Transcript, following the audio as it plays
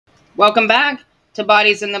Welcome back to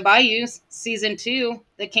Bodies in the Bayous, Season 2,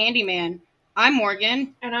 The Candyman. I'm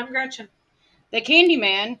Morgan. And I'm Gretchen. The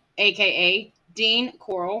Candyman, aka Dean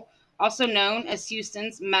Corll, also known as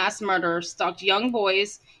Houston's mass murderer, stalked young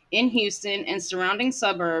boys in Houston and surrounding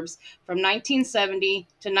suburbs from 1970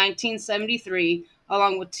 to 1973,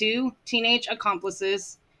 along with two teenage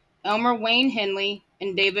accomplices, Elmer Wayne Henley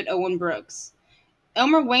and David Owen Brooks.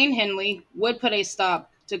 Elmer Wayne Henley would put a stop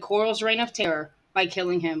to Corll's reign of terror by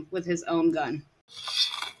killing him with his own gun.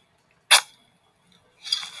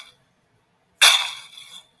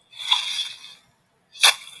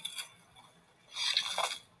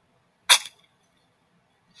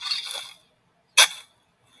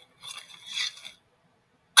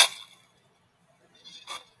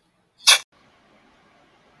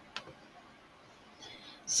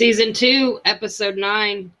 Season 2, Episode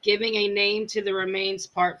 9, Giving a Name to the Remains,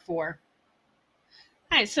 Part 4.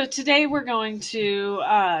 Hi, so today we're going to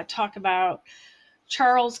talk about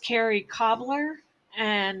Charles Carey Cobble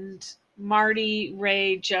and Marty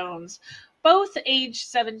Ray Jones, both age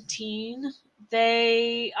 17.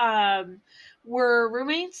 They were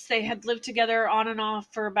roommates. They had lived together on and off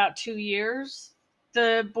for about 2 years.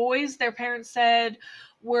 The boys, their parents said,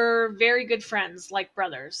 were very good friends, like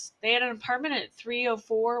brothers. They had an apartment at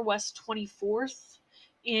 304 West 24th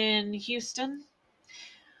in Houston.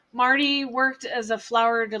 Marty worked as a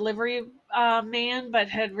flower delivery man, but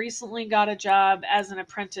had recently got a job as an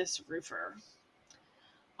apprentice roofer.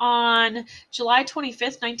 On July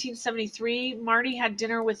 25th, 1973, Marty had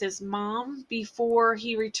dinner with his mom before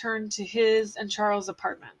he returned to his and Charles'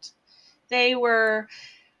 apartment. They were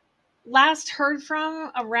last heard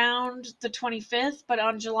from around the 25th, but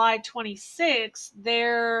on July 26th,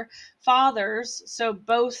 their fathers, so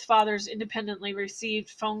both fathers independently received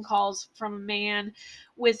phone calls from a man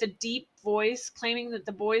with a deep voice claiming that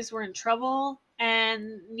the boys were in trouble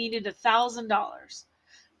and needed $1,000.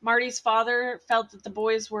 Marty's father felt that the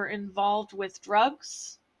boys were involved with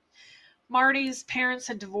drugs. Marty's parents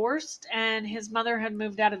had divorced and his mother had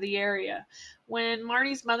moved out of the area. When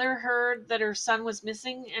Marty's mother heard that her son was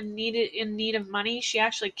missing and in need of money, she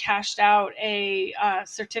actually cashed out a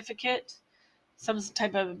certificate, some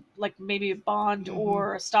type of like maybe a bond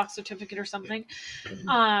or a stock certificate or something.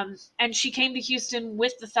 And she came to Houston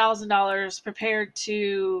with the $1,000 prepared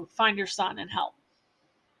to find her son and help.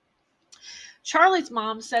 Charlie's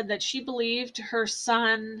mom said that she believed her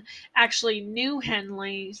son actually knew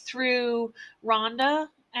Henley through Rhonda.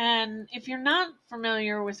 And if you're not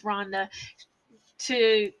familiar with Rhonda,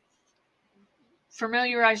 to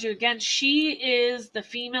familiarize you again, she is the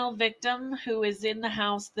female victim who is in the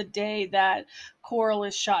house the day that Corll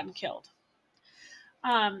is shot and killed.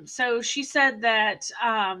 So she said that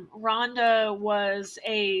Rhonda was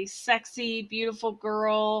a sexy, beautiful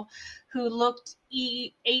girl who looked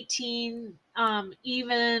 18,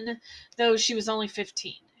 even though she was only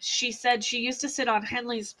 15. She said she used to sit on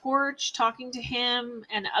Henley's porch talking to him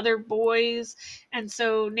and other boys, and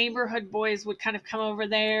so neighborhood boys would kind of come over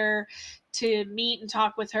there to meet and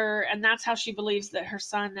talk with her, and that's how she believes that her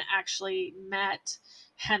son actually met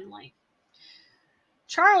Henley.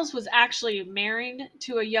 Charles was actually married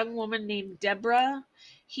to a young woman named Deborah.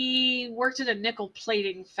 He worked at a nickel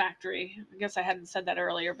plating factory. I guess I hadn't said that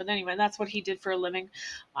earlier, but anyway, that's what he did for a living.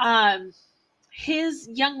 His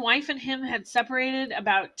young wife and him had separated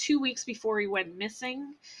about 2 weeks before he went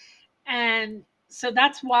missing. And so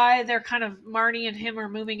that's why they're kind of, Marty and him are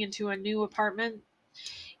moving into a new apartment.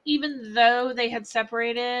 Even though they had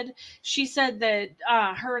separated, she said that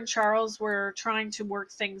her and Charles were trying to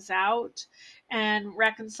work things out and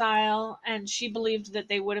reconcile, and she believed that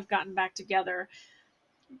they would have gotten back together.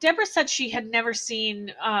 Deborah said she had never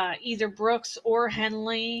seen either Brooks or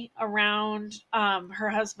Henley around her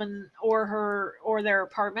husband or their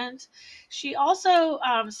apartment. She also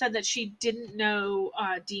said that she didn't know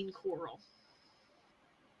Dean Corll.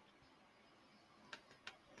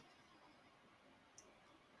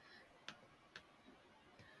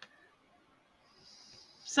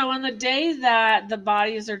 So on the day that the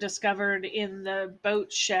bodies are discovered in the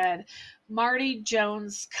boat shed, Marty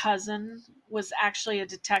Jones' cousin was actually a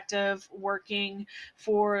detective working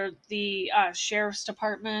for the sheriff's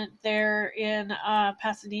department there in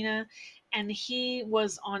Pasadena, and he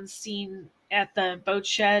was on scene at the boat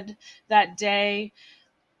shed that day.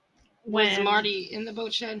 Was Marty in the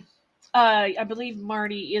boat shed? I believe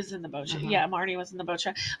Marty is in the boat shed. Yeah, Marty was in the boat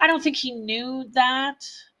shed. I don't think he knew that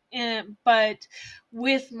But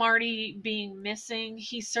with Marty being missing,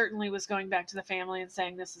 he certainly was going back to the family and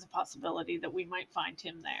saying this is a possibility that we might find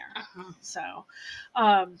him there. Uh-huh. So,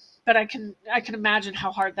 but I can imagine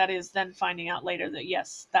how hard that is then finding out later that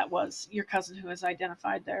yes, that was your cousin who was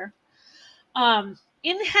identified there.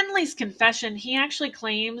 In Henley's confession, he actually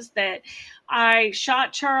claims that I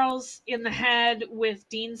shot Charles in the head with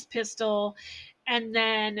Dean's pistol, and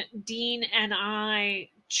then Dean and I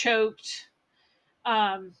choked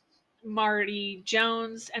Marty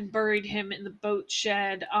Jones and buried him in the boat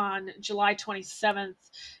shed on July 27th,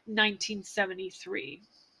 1973.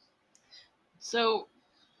 So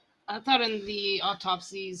I thought in the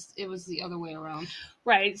autopsies it was the other way around.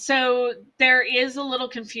 Right. So there is a little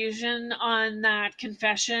confusion on that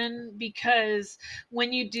confession, because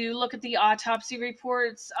when you do look at the autopsy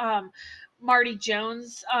reports, Marty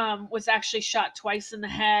Jones was actually shot twice in the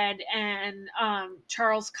head, and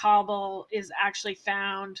Charles Cobble is actually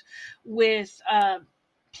found with a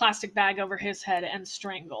plastic bag over his head and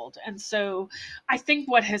strangled. And so I think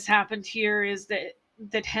what has happened here is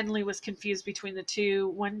that Henley was confused between the two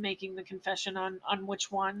when making the confession on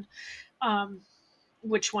which one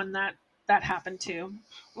that happened to.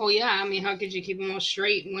 Well, yeah, I mean, how could you keep them all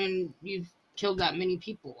straight when you've killed that many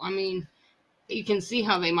people? I mean, you can see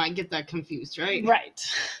how they might get that confused, right? Right.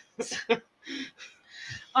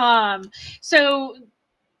 So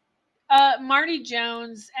Marty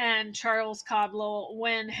Jones and Charles Cobble,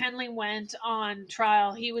 when Henley went on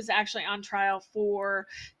trial, he was actually on trial for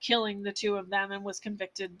killing the two of them and was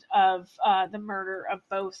convicted of the murder of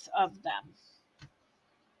both of them.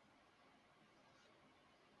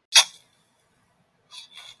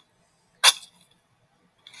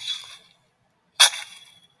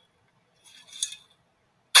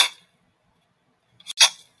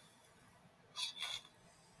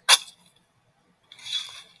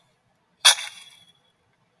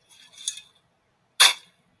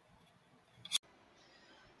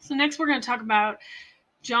 So next we're going to talk about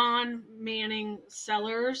John Manning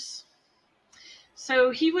Sellars.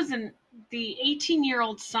 So he was the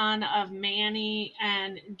 18-year-old son of Manny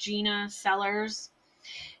and Gina Sellars.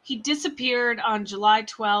 He disappeared on July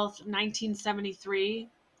 12th, 1973.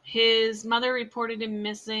 His mother reported him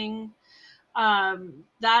missing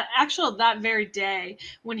that very day.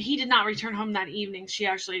 When he did not return home that evening, she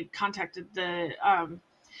actually contacted the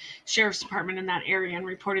sheriff's department in that area and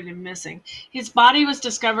reported him missing. His body was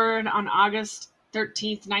discovered on August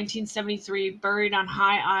 13th, 1973, buried on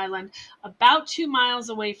High Island, about 2 miles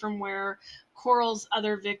away from where Corll's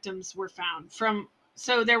other victims were found.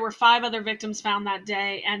 So there were 5 other victims found that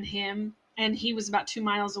day, and he was about 2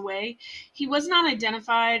 miles away. He was not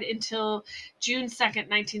identified until June 2nd,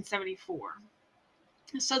 1974.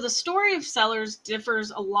 So the story of Sellars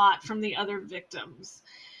differs a lot from the other victims.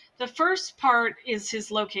 The first part is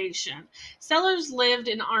his location. Sellars lived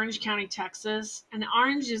in Orange County, Texas, and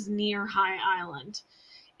Orange is near High Island.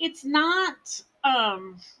 It's not,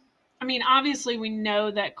 obviously we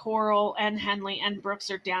know that Corll and Henley and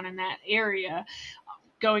Brooks are down in that area,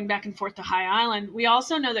 going back and forth to High Island. We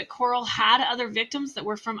also know that Corll had other victims that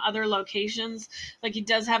were from other locations. Like he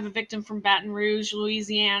does have a victim from Baton Rouge,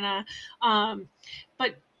 Louisiana.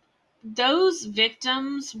 But those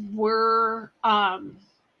victims were,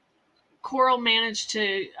 Corll managed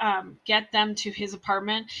to get them to his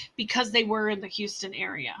apartment because they were in the Houston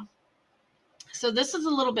area. So this is a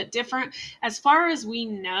little bit different. As far as we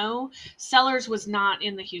know, Sellars was not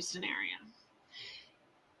in the Houston area.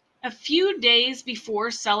 A few days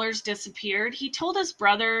before Sellars disappeared, he told his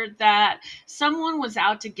brother that someone was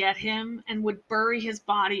out to get him and would bury his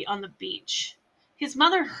body on the beach. His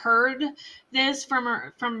mother heard this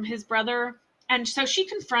from his brother, and so she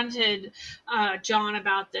confronted John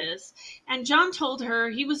about this. And John told her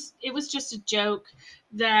it was just a joke,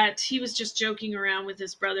 that he was just joking around with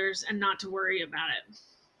his brothers and not to worry about it.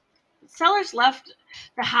 Sellars left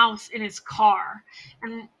the house in his car,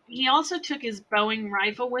 and he also took his Boeing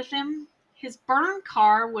rifle with him. His burned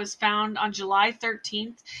car was found on July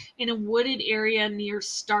 13th in a wooded area near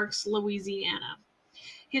Starks, Louisiana.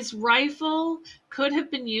 His rifle could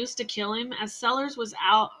have been used to kill him, as Sellars was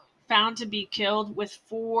found to be killed with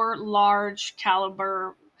 4 large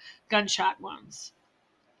caliber gunshot wounds,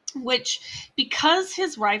 which, because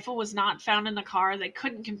his rifle was not found in the car, they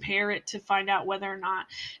couldn't compare it to find out whether or not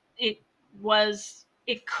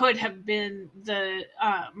it could have been the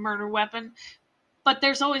murder weapon, but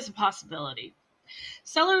there's always a possibility.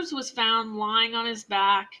 Sellars was found lying on his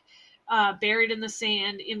back, buried in the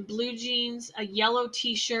sand, in blue jeans, a yellow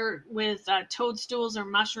t-shirt with toadstools or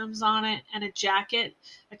mushrooms on it, and a jacket.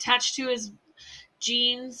 Attached to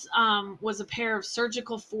jeans was a pair of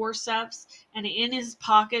surgical forceps, and in his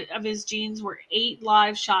pocket of his jeans were 8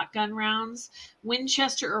 live shotgun rounds,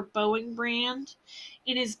 Winchester or Boeing brand.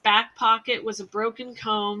 In his back pocket was a broken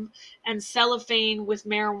comb and cellophane with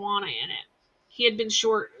marijuana in it. He had been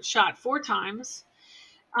shot 4 times.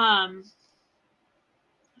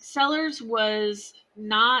 Sellars was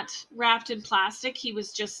not wrapped in plastic. He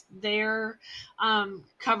was just there,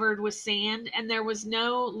 covered with sand, and there was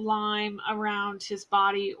no lime around his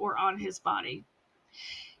body or on his body.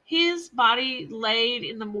 His body laid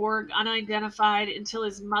in the morgue unidentified until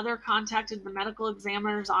his mother contacted the medical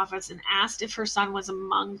examiner's office and asked if her son was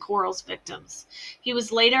among Corll's victims. He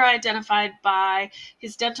was later identified by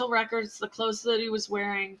his dental records, the clothes that he was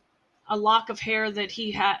wearing, a lock of hair that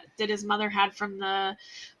his mother had from the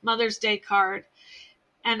Mother's Day card.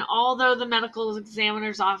 And although the medical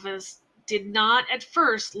examiner's office did not at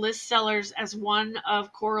first list Sellars as one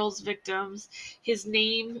of Corll's victims, his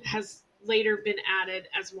name has later been added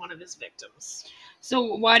as one of his victims. So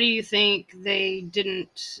why do you think they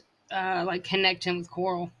didn't connect him with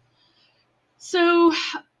Corll? So,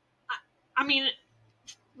 I mean,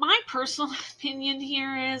 my personal opinion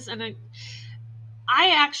here is, and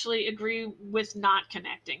I actually agree with not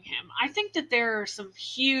connecting him. I think that there are some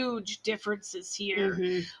huge differences here.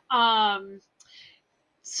 Mm-hmm.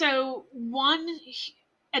 So one,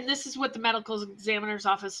 and this is what the medical examiner's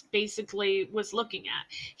office basically was looking at.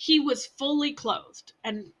 He was fully clothed,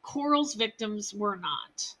 and Corll's victims were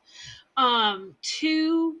not.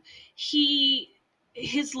 2,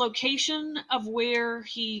 his location of where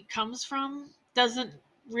he comes from doesn't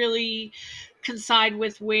really coincide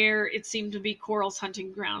with where it seemed to be Corll's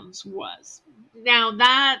hunting grounds was. Now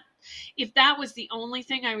that, if that was the only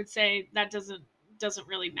thing, I would say that doesn't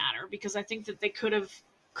really matter, because I think that they could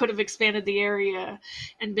have expanded the area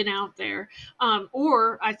and been out there.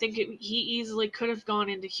 Or I think he easily could have gone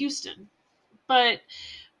into Houston. But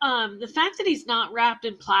the fact that he's not wrapped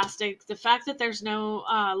in plastic, the fact that there's no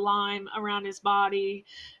lime around his body,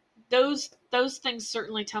 those things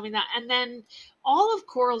certainly tell me that. And then all of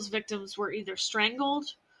Corll's victims were either strangled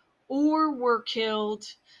or were killed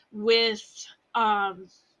with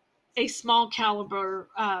a small caliber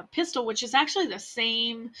pistol, which is actually the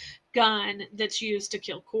same gun that's used to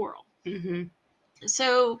kill Corll. Mm-hmm.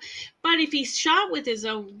 So, but if he's shot with his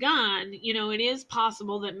own gun, it is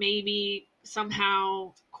possible that maybe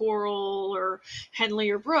somehow Corll or Henley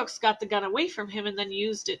or Brooks got the gun away from him and then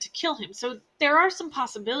used it to kill him. So there are some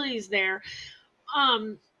possibilities there.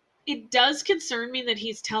 It does concern me that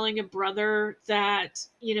he's telling a brother that,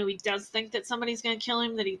 he does think that somebody's going to kill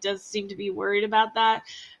him, that he does seem to be worried about that.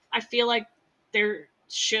 I feel like there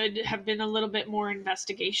should have been a little bit more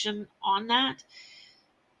investigation on that.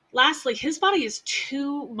 Lastly, his body is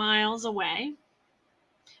 2 miles away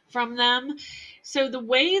from them. So the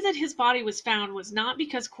way that his body was found was not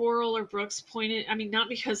because Corll or Brooks not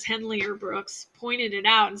because Henley or Brooks pointed it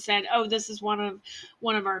out and said, oh, this is one of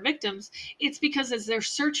our victims. It's because as they're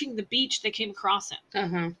searching the beach, they came across him.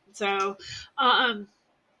 Uh-huh. So,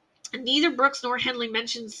 neither Brooks nor Henley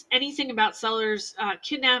mentions anything about Sellars'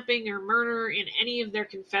 kidnapping or murder in any of their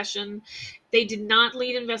confession. They did not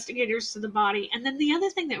lead investigators to the body. And then the other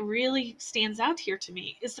thing that really stands out here to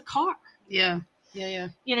me is the car. Yeah.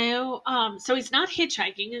 So he's not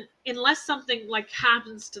hitchhiking unless something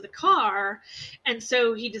happens to the car. And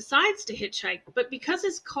so he decides to hitchhike. But because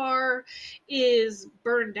his car is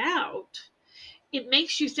burned out, it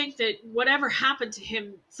makes you think that whatever happened to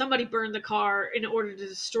him, somebody burned the car in order to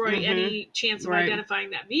destroy any chance of identifying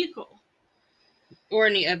that vehicle. Or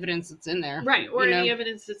any evidence that's in there. Right, or any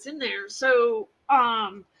evidence that's in there. So,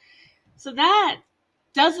 so that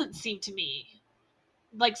doesn't seem to me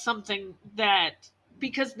like something that,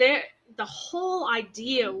 because the whole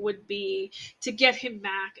idea would be to get him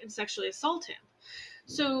back and sexually assault him.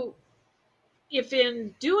 So if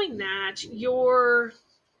in doing that, you're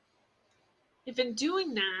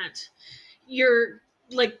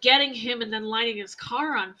getting him and then lighting his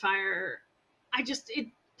car on fire,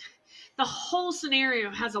 the whole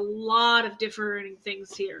scenario has a lot of differing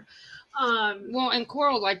things here. And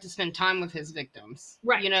Corll liked to spend time with his victims.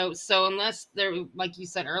 Right. So unless there, like you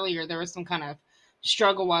said earlier, there was some kind of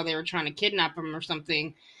struggle while they were trying to kidnap him or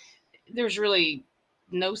something, there's really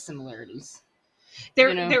no similarities. There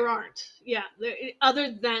aren't. Yeah.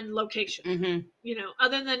 Other than location. Mm-hmm.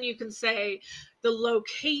 Other than you can say the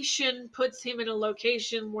location puts him in a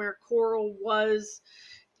location where Corll was,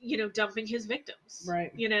 dumping his victims.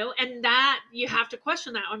 Right. And that you have to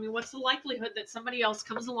question that. I mean, what's the likelihood that somebody else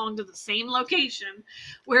comes along to the same location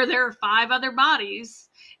where there are 5 other bodies?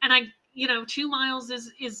 And 2 miles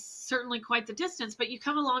is certainly quite the distance, but you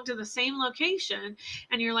come along to the same location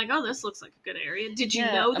and you're like, oh, this looks like a good area. Did you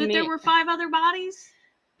know that there were 5 other bodies?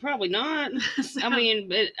 Probably not. So, I mean,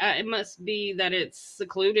 it must be that it's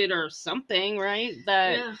secluded or something, right?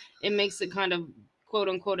 That it makes it kind of quote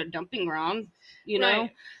unquote a dumping ground, know?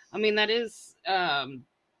 Right. I mean, that is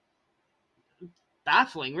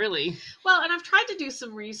baffling, really. Well, and I've tried to do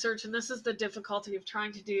some research, and this is the difficulty of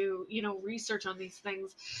trying to do, research on these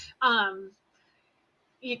things.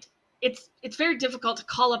 It's very difficult to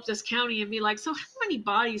call up this county and be like, so how many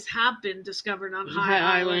bodies have been discovered on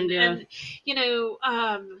High Island? Yeah.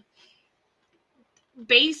 And,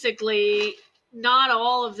 basically not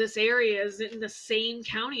all of this area is in the same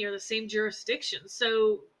county or the same jurisdiction.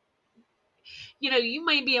 So, you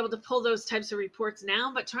might be able to pull those types of reports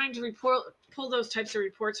now, but trying to pull those types of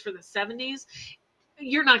reports for the 70s,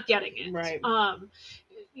 you're not getting it. Right.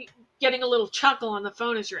 Getting a little chuckle on the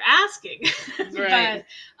phone as you're asking. Right.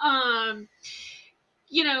 But,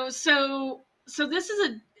 so this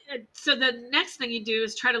is so the next thing you do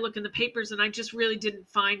is try to look in the papers, and I just really didn't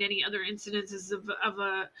find any other incidences of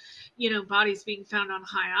bodies being found on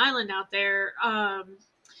High Island out there.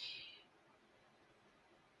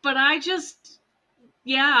 But I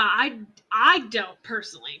don't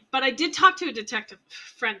personally, but I did talk to a detective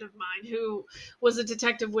friend of mine who was a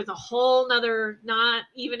detective with a whole nother, not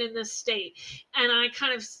even in this state. And I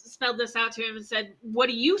kind of spelled this out to him and said, what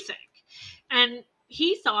do you think? And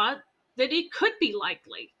he thought that it could be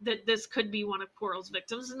likely that this could be one of Corll's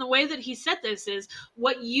victims. And the way that he said this is,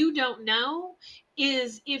 what you don't know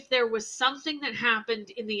is if there was something that happened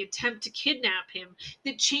in the attempt to kidnap him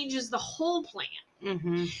that changes the whole plan.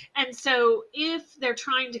 Mm-hmm. And so if they're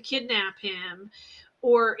trying to kidnap him,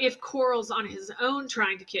 or if Corll's on his own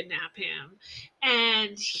trying to kidnap him,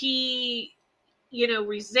 and he,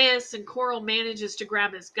 resists and Corll manages to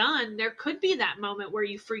grab his gun, there could be that moment where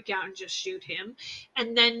you freak out and just shoot him,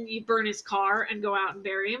 and then you burn his car and go out and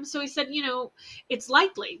bury him. So he said, it's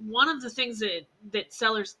likely. One of the things that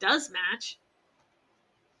Sellars does match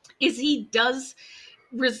is he does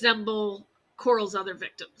resemble Corll's other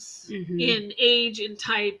victims in age, in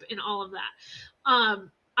type, in all of that.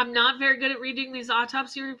 I'm not very good at reading these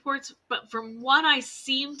autopsy reports, but from what I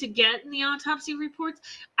seem to get in the autopsy reports,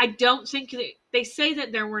 I don't think they say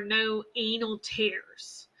that there were no anal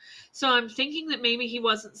tears. So I'm thinking that maybe he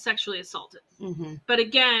wasn't sexually assaulted. Mm-hmm. But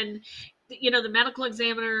again, the medical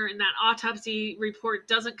examiner in that autopsy report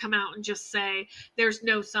doesn't come out and just say there's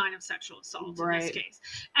no sign of sexual assault in this case.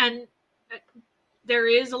 And there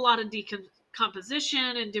is a lot of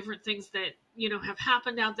decomposition and different things that, have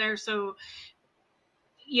happened out there. So,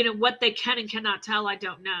 what they can and cannot tell, I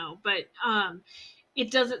don't know. But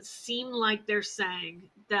it doesn't seem like they're saying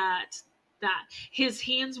that his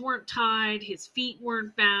hands weren't tied, his feet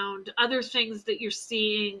weren't bound, other things that you're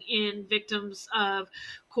seeing in victims of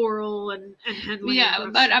Corll and Henley. Yeah,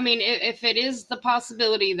 but I mean, if it is the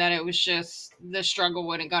possibility that it was just the struggle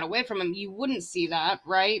when it got away from him, you wouldn't see that,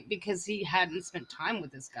 right? Because he hadn't spent time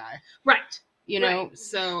with this guy. Right. Right.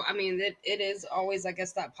 So, I mean, it is always, I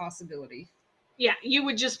guess, that possibility. Yeah, you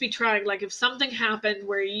would just be trying, like, if something happened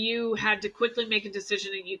where you had to quickly make a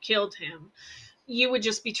decision and you killed him, you would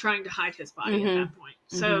just be trying to hide his body at that point.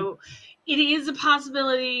 So it is a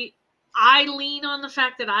possibility. I lean on the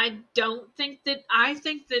fact that I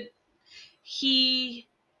think that he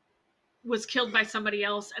was killed by somebody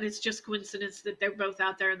else, and it's just coincidence that they're both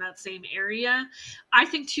out there in that same area. I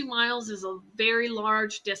think 2 miles is a very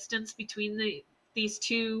large distance between these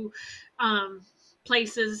two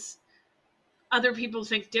places. Other people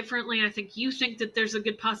think differently. I think you think that there's a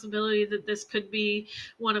good possibility that this could be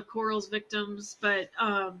one of Corll's victims, but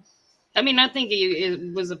I mean, I think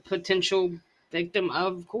it was a potential victim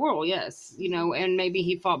of Corll, yes, and maybe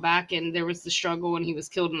he fought back and there was the struggle and he was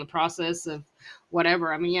killed in the process of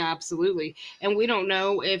whatever. I mean, yeah, absolutely. And we don't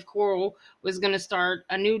know if Corll was going to start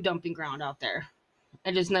a new dumping ground out there.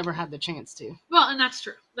 I just never had the chance to. Well, and that's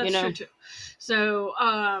true. That's true too. So,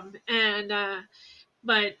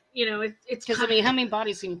 but it's because I mean, how many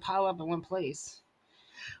bodies can you pile up in one place?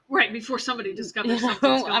 Right, before somebody discovers something's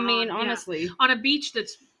going on. I mean, honestly, on a beach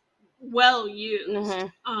that's well used.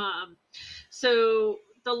 So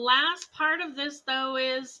the last part of this, though,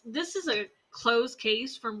 is this is a closed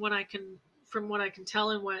case from what I can tell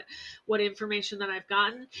and what information that I've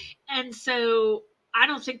gotten, and so I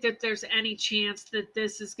don't think that there's any chance that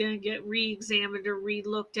this is going to get re-examined or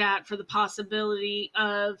re-looked at for the possibility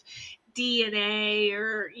of DNA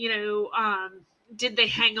or did they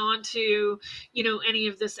hang on to, any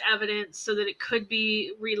of this evidence so that it could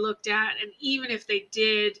be relooked at? And even if they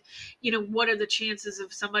did, what are the chances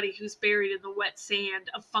of somebody who's buried in the wet sand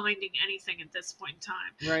of finding anything at this point in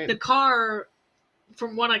time? Right. The car,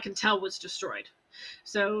 from what I can tell, was destroyed.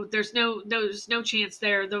 So there's no chance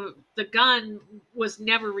there. The gun was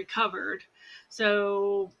never recovered.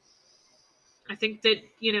 So I think that,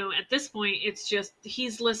 at this point, it's just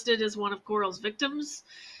he's listed as one of Corll's victims,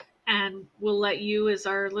 and we'll let you, as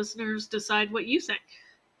our listeners, decide what you think.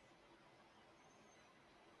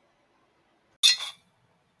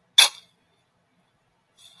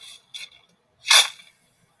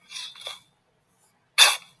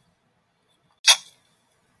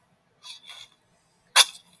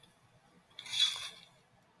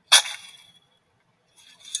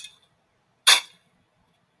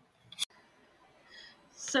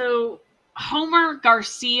 So Homer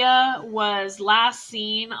Garcia was last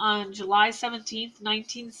seen on July 17th,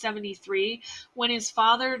 1973, when his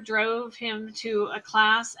father drove him to a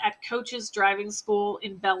class at Coach's driving school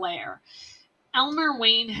in Bel Air. Elmer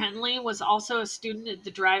Wayne Henley was also a student at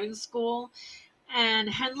the driving school, and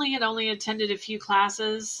Henley had only attended a few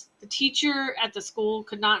classes. The teacher at the school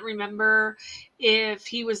could not remember if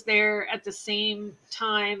he was there at the same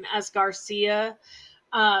time as Garcia,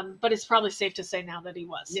 but it's probably safe to say now that he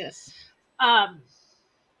was. Yes.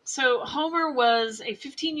 So Homer was a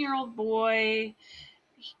 15-year-old boy.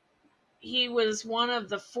 He was one of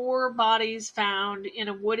the 4 bodies found in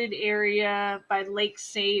a wooded area by Lake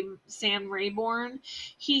Sam Rayborn.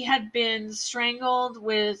 He had been strangled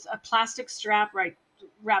with a plastic strap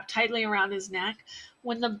wrapped tightly around his neck.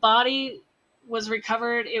 When the body was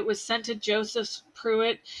recovered, it was sent to Joseph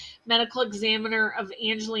Pruitt, medical examiner of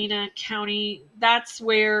Angelina County. That's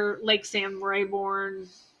where Lake Sam Rayborn,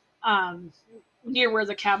 near where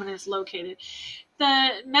the cabin is located. The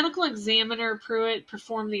medical examiner, Pruitt,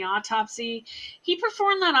 performed the autopsy. He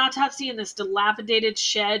performed that autopsy in this dilapidated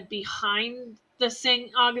shed behind the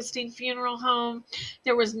St. Augustine Funeral Home.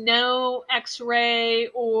 There was no x-ray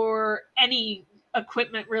or any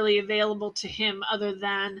equipment really available to him other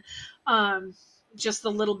than just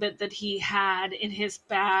the little bit that he had in his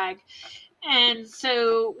bag. And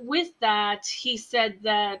so with that, he said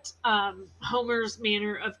that Homer's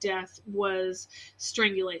manner of death was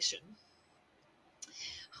strangulation.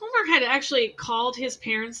 Homer had actually called his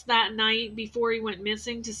parents that night before he went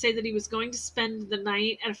missing to say that he was going to spend the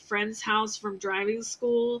night at a friend's house from driving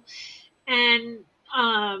school. And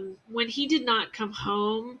when he did not come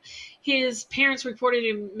home, his parents reported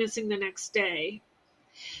him missing the next day.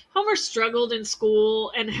 Homer struggled in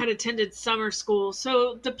school and had attended summer school.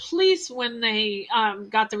 So the police, when they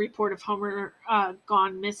got the report of Homer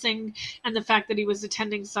gone missing and the fact that he was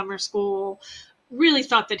attending summer school, really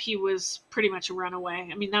thought that he was pretty much a runaway.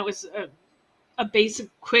 I mean, that was a basic,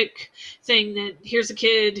 quick thing that here's a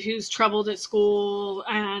kid who's troubled at school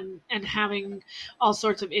and having all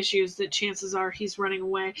sorts of issues that chances are he's running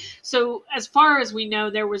away. So as far as we know,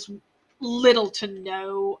 there was little to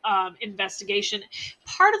no investigation.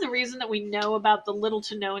 Part of the reason that we know about the little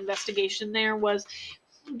to no investigation there was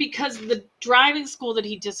because the driving school that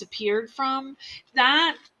he disappeared from,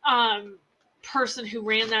 that person who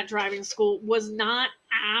ran that driving school was not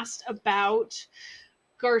asked about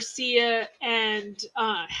Garcia and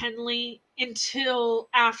Henley until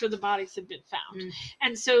after the bodies had been found.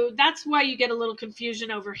 And so that's why you get a little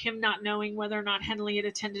confusion over him not knowing whether or not Henley had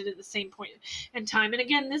attended at the same point in time. And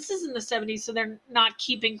again, this is in the 70s, so they're not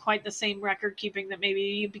keeping quite the same record keeping that maybe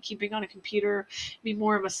you'd be keeping on a computer. It'd be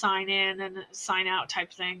more of a sign in and a sign out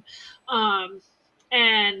type thing.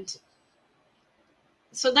 And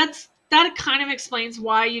so that kind of explains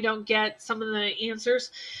why you don't get some of the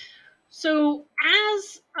answers. So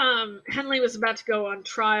as Henley was about to go on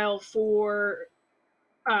trial for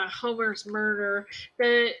Homer's murder,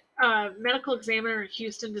 the medical examiner in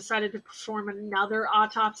Houston decided to perform another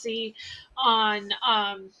autopsy on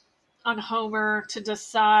Homer to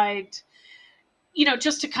decide,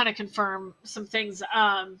 just to kind of confirm some things.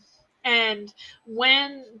 And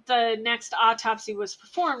when the next autopsy was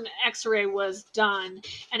performed, X-ray was done,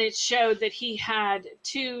 and it showed that he had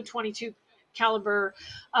 2 .22 caliber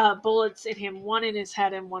bullets in him, one in his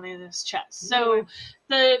head and one in his chest. So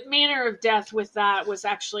the manner of death with that was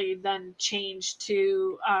actually then changed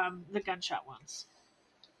to the gunshot wounds.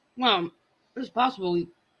 Well, it's possible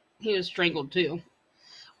he was strangled too.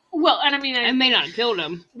 Well, and I mean, it may not have killed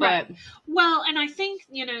him, right. But well, and I think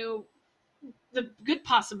the good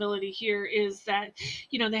possibility here is that,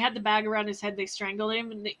 they had the bag around his head, they strangled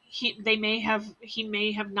him, and he may have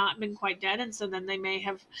not been quite dead, and so then they may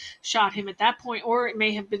have shot him at that point, or it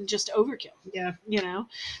may have been just overkill. Yeah.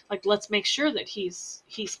 Like, let's make sure that he's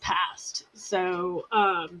passed. So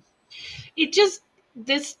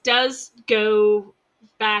this does go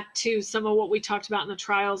back to some of what we talked about in the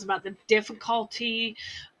trials about the difficulty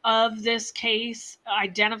of this case,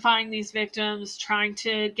 identifying these victims, trying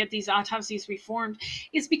to get these autopsies reformed,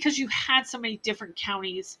 is because you had so many different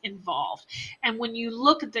counties involved. And when you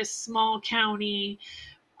look at this small county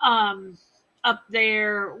up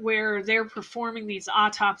there where they're performing these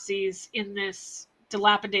autopsies in this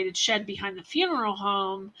dilapidated shed behind the funeral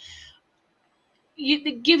home,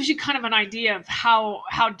 it gives you kind of an idea of how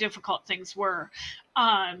difficult things were.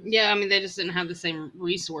 Yeah, I mean, they just didn't have the same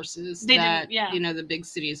resources that the big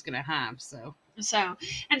city is going to have. So,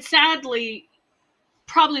 and sadly,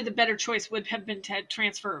 probably the better choice would have been to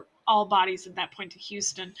transfer all bodies at that point to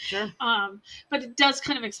Houston. Sure. But it does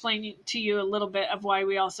kind of explain to you a little bit of why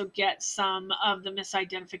we also get some of the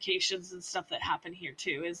misidentifications and stuff that happen here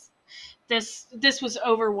too. Is this was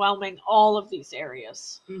overwhelming all of these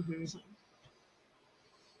areas. Mm-hmm.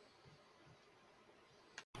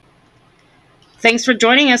 Thanks for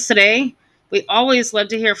joining us today. We always love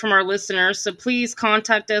to hear from our listeners, so please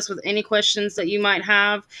contact us with any questions that you might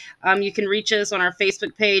have. You can reach us on our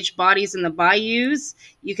Facebook page, Bodies in the Bayous.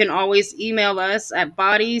 You can always email us at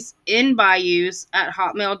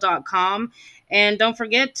bodiesinbayous@hotmail.com. And don't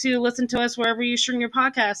forget to listen to us wherever you stream your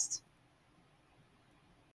podcast.